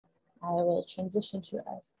I will transition to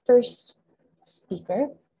our first speaker,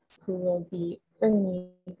 who will be Ernest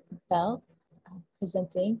Bell,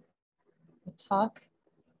 presenting a talk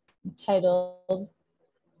entitled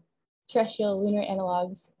Terrestrial Lunar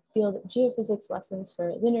Analogs Field Geophysics Lessons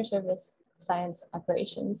for Lunar Surface Science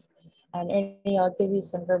Operations. And Ernie, I'll give you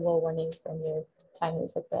some verbal warnings when your time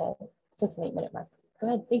is at the 6 and 8 minute mark. Go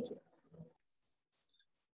ahead, thank you.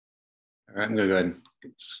 All right, I'm gonna go ahead and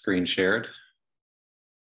get screen shared.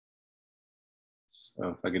 So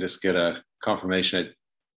if I could just get a confirmation that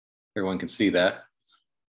everyone can see that.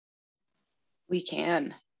 We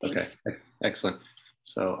can. Thanks. Okay, excellent.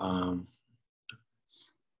 So,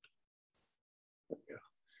 there we go.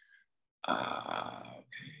 Okay.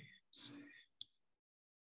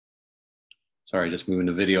 Sorry, just moving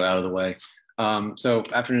the video out of the way. So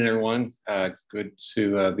afternoon, everyone. Good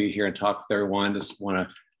to be here and talk with everyone. Just want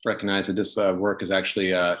to recognize that this work is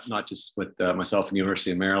actually not just with myself and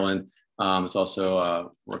University of Maryland. It's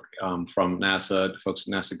also work from NASA, folks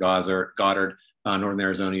at NASA Goddard, Northern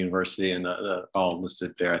Arizona University, and all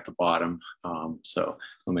listed there at the bottom. So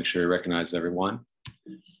I'll make sure you recognize everyone.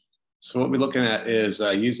 So what we're looking at is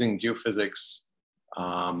using geophysics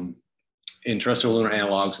in terrestrial lunar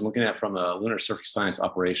analogs and looking at it from a lunar surface science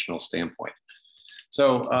operational standpoint.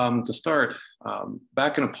 So to start,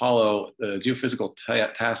 back in Apollo, the geophysical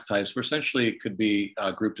task types were essentially could be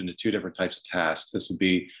grouped into two different types of tasks. This would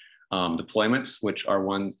be deployments, which are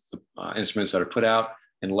instruments that are put out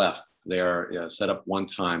and left. They are set up one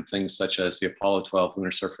time. Things such as the Apollo 12 Lunar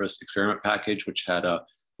Surface Experiment Package, which had a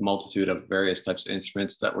multitude of various types of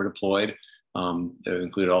instruments that were deployed. It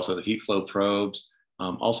included also the heat flow probes,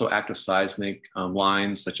 also active seismic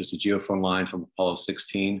lines, such as the geophone line from Apollo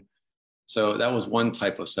 16. So that was one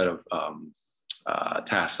type of set of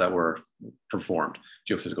tasks that were performed,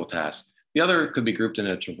 geophysical tasks. The other could be grouped in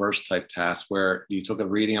a traverse type task where you took a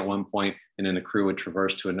reading at one point and then the crew would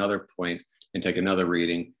traverse to another point and take another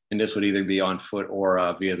reading. And this would either be on foot or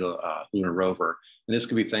via the lunar rover. And this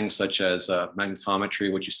could be things such as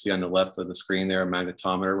magnetometry, which you see on the left of the screen there, a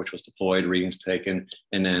magnetometer, which was deployed, readings taken,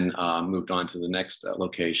 and then moved on to the next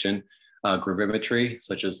location. Gravimetry,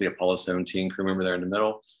 such as the Apollo 17 crew member there in the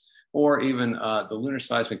middle, or even the lunar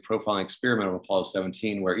seismic profiling experiment of Apollo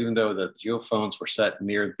 17, where even though the geophones were set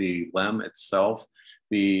near the LEM itself,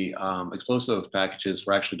 the explosive packages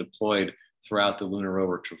were actually deployed throughout the lunar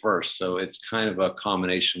rover traverse. So it's kind of a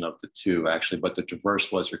combination of the two, actually, but the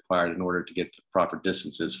traverse was required in order to get the proper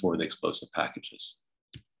distances for the explosive packages.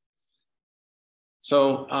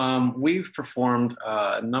 So we've performed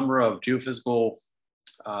a number of geophysical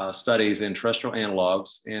studies in terrestrial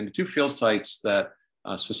analogs, and the two field sites that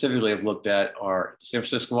specifically have looked at are the San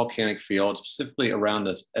Francisco volcanic field, specifically around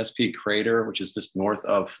the SP crater, which is just north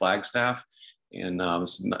of Flagstaff. And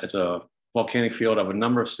it's a volcanic field of a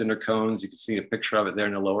number of cinder cones. You can see a picture of it there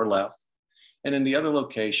in the lower left. And then the other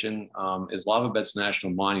location is Lava Beds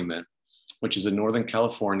National Monument, which is in Northern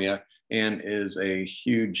California and is a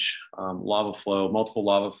huge lava flow, multiple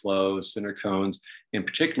lava flows, cinder cones, and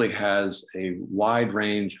particularly has a wide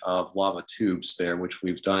range of lava tubes there, which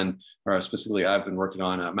we've done, or specifically I've been working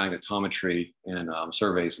on magnetometry and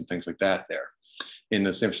surveys and things like that there. In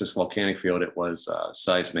the San Francisco volcanic field, it was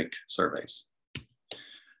seismic surveys.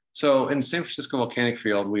 So in the San Francisco volcanic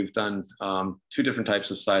field, we've done two different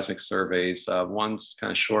types of seismic surveys. One's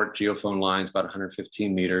kind of short geophone lines, about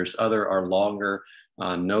 115 meters. Other are longer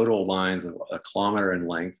nodal lines of 1 kilometer in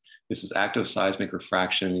length. This is active seismic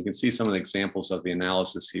refraction. You can see some of the examples of the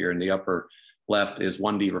analysis here. In the upper left is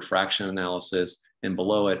 1D refraction analysis, and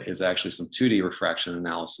below it is actually some 2D refraction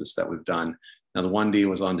analysis that we've done. Now the 1D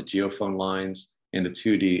was on the geophone lines, and the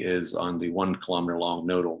 2D is on the 1 kilometer long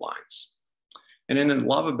nodal lines. And then in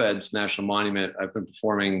Lava Beds National Monument, I've been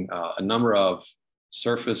performing a number of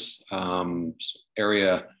surface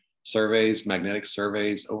area surveys, magnetic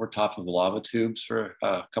surveys over top of the lava tubes for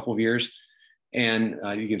a couple of years. And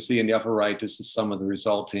you can see in the upper right, this is some of the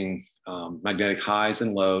resulting magnetic highs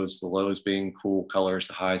and lows, the lows being cool colors,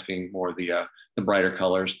 the highs being more the brighter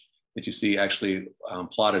colors that you see actually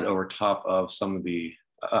plotted over top of some of the,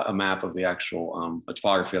 a map of the actual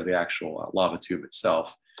topography of the actual lava tube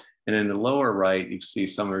itself. And in the lower right, you see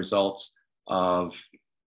some results of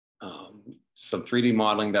some 3D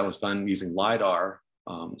modeling that was done using LiDAR.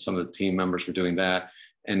 Some of the team members were doing that.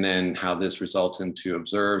 And then how this results into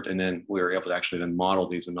observed. And then we were able to actually then model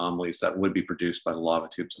these anomalies that would be produced by the lava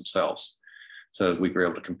tubes themselves. So we were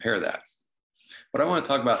able to compare that. But I want to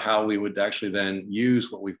talk about how we would actually then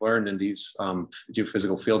use what we've learned in these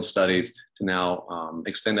geophysical field studies to now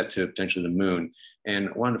extend it to potentially the moon. And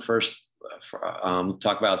I wanted to first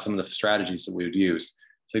talk about some of the strategies that we would use.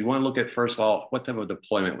 So you'd want to look at, first of all, what type of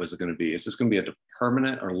deployment was it going to be? Is this going to be a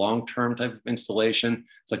permanent or long-term type of installation,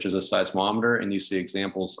 such as a seismometer? And you see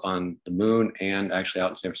examples on the moon and actually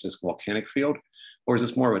out in San Francisco volcanic field. Or is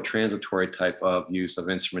this more of a transitory type of use of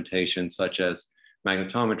instrumentation, such as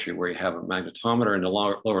magnetometry, where you have a magnetometer in the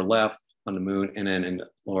lower left on the moon and then in the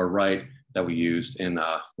lower right that we used in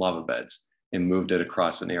lava beds and moved it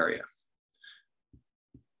across an area?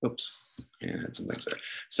 Oops, and had some things there.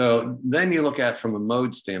 So then you look at from a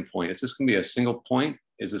mode standpoint, is this going to be a single point?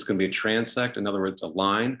 Is this going to be a transect? In other words, a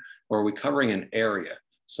line, or are we covering an area?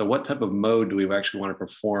 So what type of mode do we actually want to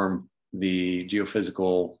perform the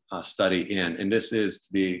geophysical study in? And this is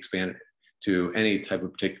to be expanded to any type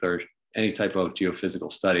of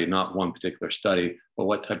geophysical study, not one particular study, but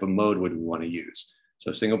what type of mode would we want to use? So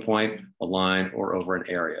a single point, a line, or over an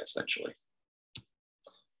area, essentially.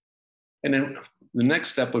 And then the next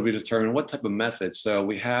step would be to determine what type of method. So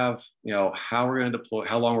we have, how we're going to deploy,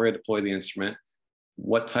 how long we're going to deploy the instrument,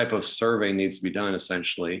 what type of survey needs to be done,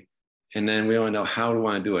 essentially. And then we want to know how we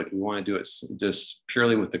want to do it. We want to do it just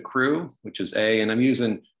purely with the crew, which is A, and I'm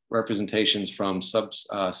using representations from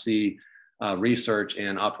subsea research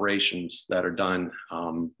and operations that are done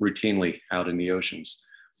routinely out in the oceans.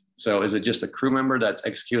 So is it just a crew member that's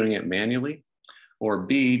executing it manually? Or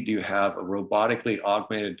B, do you have a robotically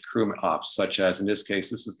augmented crew ops, such as in this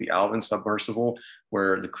case, this is the Alvin submersible,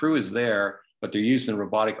 where the crew is there, but they're using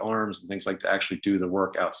robotic arms and things like to actually do the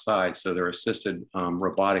work outside. So they're assisted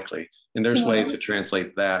robotically. And there's ways to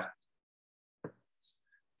translate that.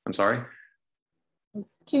 I'm sorry?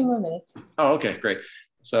 2 more minutes. Oh, okay, great.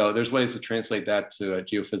 So there's ways to translate that to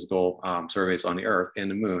geophysical surveys on the Earth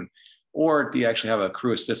and the moon. Or do you actually have a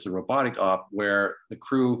crew assisted robotic op where the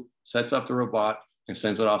crew sets up the robot and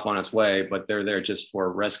sends it off on its way, but they're there just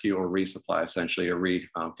for rescue or resupply, essentially, or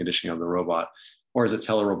reconditioning of the robot? Or is it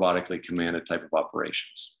telerobotically commanded type of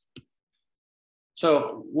operations?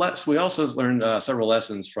 So we also learned several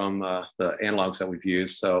lessons from the analogs that we've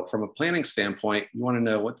used. So from a planning standpoint, you want to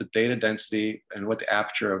know what the data density and what the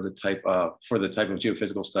aperture of the type of, for the type of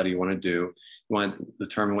geophysical study you want to do. You want to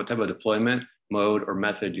determine what type of deployment, mode, or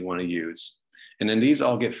method you want to use. And then these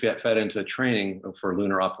all get fed into training for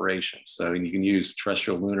lunar operations. So you can use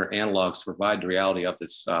terrestrial lunar analogs to provide the reality of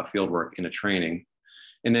this field work in a training.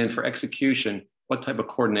 And then for execution, what type of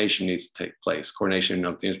coordination needs to take place? Coordination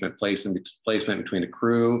of the instrument placement between the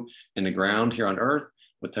crew and the ground here on Earth.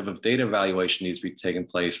 What type of data evaluation needs to be taking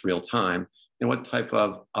place real time? And what type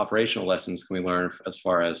of operational lessons can we learn as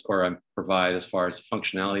far as, or provide as far as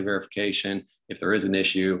functionality verification? If there is an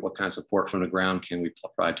issue, what kind of support from the ground can we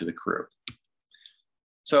provide to the crew?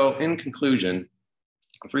 So in conclusion,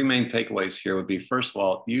 3 main takeaways here would be, first of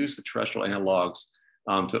all, use the terrestrial analogs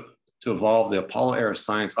to evolve the Apollo era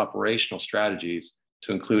science operational strategies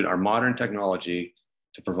to include our modern technology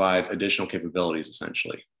to provide additional capabilities,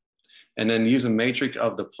 essentially. And then use a matrix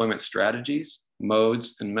of deployment strategies,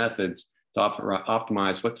 modes, and methods to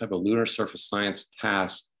optimize what type of lunar surface science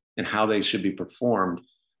tasks and how they should be performed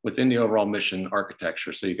within the overall mission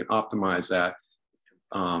architecture. So you can optimize that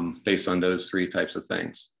based on those 3 types of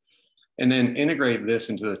things. And then integrate this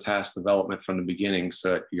into the task development from the beginning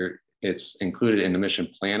so it's included in the mission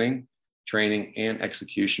planning, training, and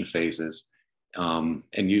execution phases, and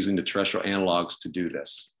using the terrestrial analogs to do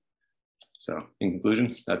this. So in conclusion,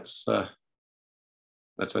 that's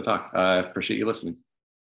my talk. I appreciate you listening.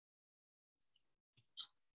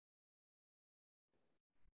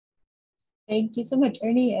 Thank you so much,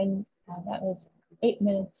 Ernie. And that was 8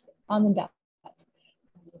 minutes on the dot.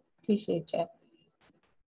 Appreciate you.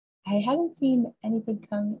 I haven't seen anything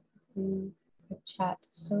come through the chat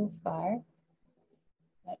so far,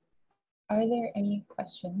 but are there any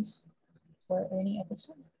questions for Ernie at this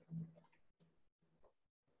time?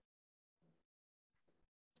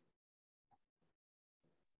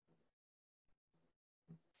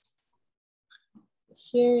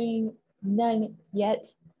 Hearing none yet,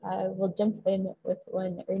 we'll jump in with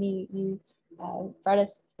one. Ernie, you brought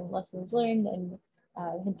us some lessons learned and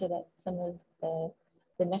hinted at some of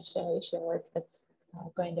the next generation work that's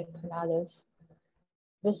going to come out of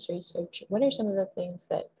this research. What are some of the things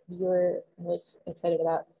that you're most excited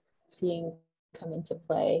about seeing come into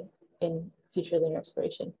play in future lunar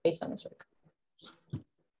exploration based on this work?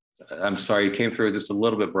 I'm sorry, you came through just a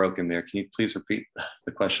little bit broken there. Can you please repeat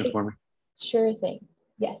the question for me? Sure thing.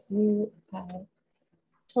 Yes, you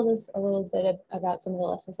told us a little bit about some of the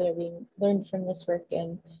lessons that are being learned from this work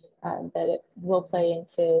and that it will play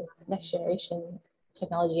into next generation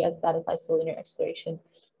technology as that applies to lunar exploration.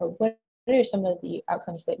 But what are some of the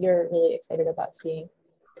outcomes that you're really excited about seeing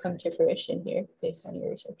come to fruition here based on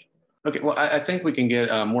your research? Okay, well, I think we can get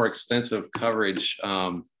more extensive coverage.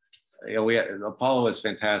 Apollo is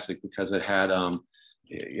fantastic because it had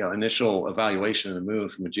initial evaluation of the moon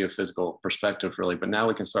from a geophysical perspective, really. But now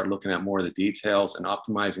we can start looking at more of the details and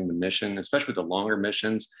optimizing the mission, especially with the longer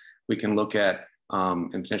missions. We can look at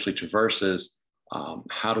and potentially traverses.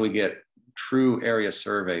 How do we get true area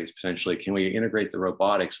surveys potentially? Can we integrate the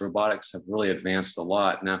robotics? Robotics have really advanced a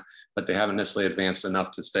lot now, but they haven't necessarily advanced enough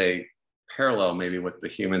to stay parallel maybe with the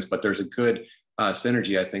humans, but there's a good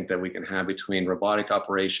synergy, I think, that we can have between robotic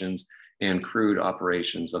operations and crewed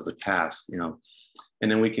operations of the task, and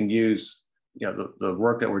then we can use, the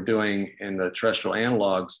work that we're doing in the terrestrial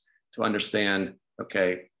analogs to understand,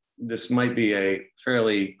 okay, this might be a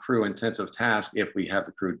fairly crew intensive task if we have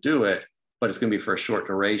the crew do it, but it's going to be for a short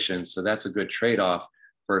duration. So that's a good trade-off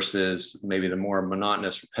versus maybe the more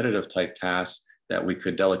monotonous, repetitive type tasks that we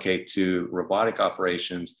could delegate to robotic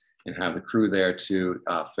operations and have the crew there to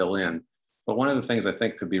fill in. But one of the things I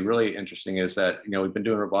think could be really interesting is that, we've been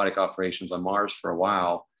doing robotic operations on Mars for a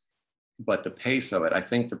while, but the pace of it, I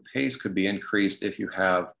think the pace could be increased if you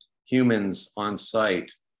have humans on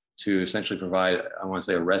site to essentially provide, I want to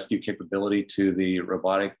say, a rescue capability to the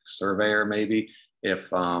robotic surveyor, maybe. If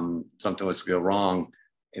something was to go wrong,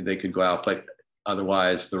 they could go out, but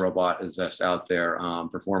otherwise the robot is just out there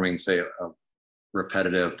performing, say, a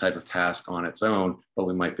repetitive type of task on its own, but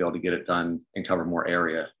we might be able to get it done and cover more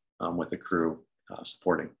area with the crew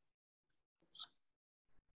supporting.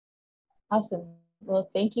 Awesome.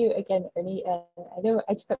 Well, thank you again, Ernie. And I know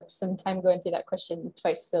I took up some time going through that question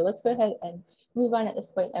twice, so let's go ahead and move on at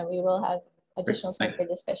this point, and we will have additional time for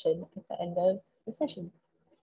discussion at the end of the session.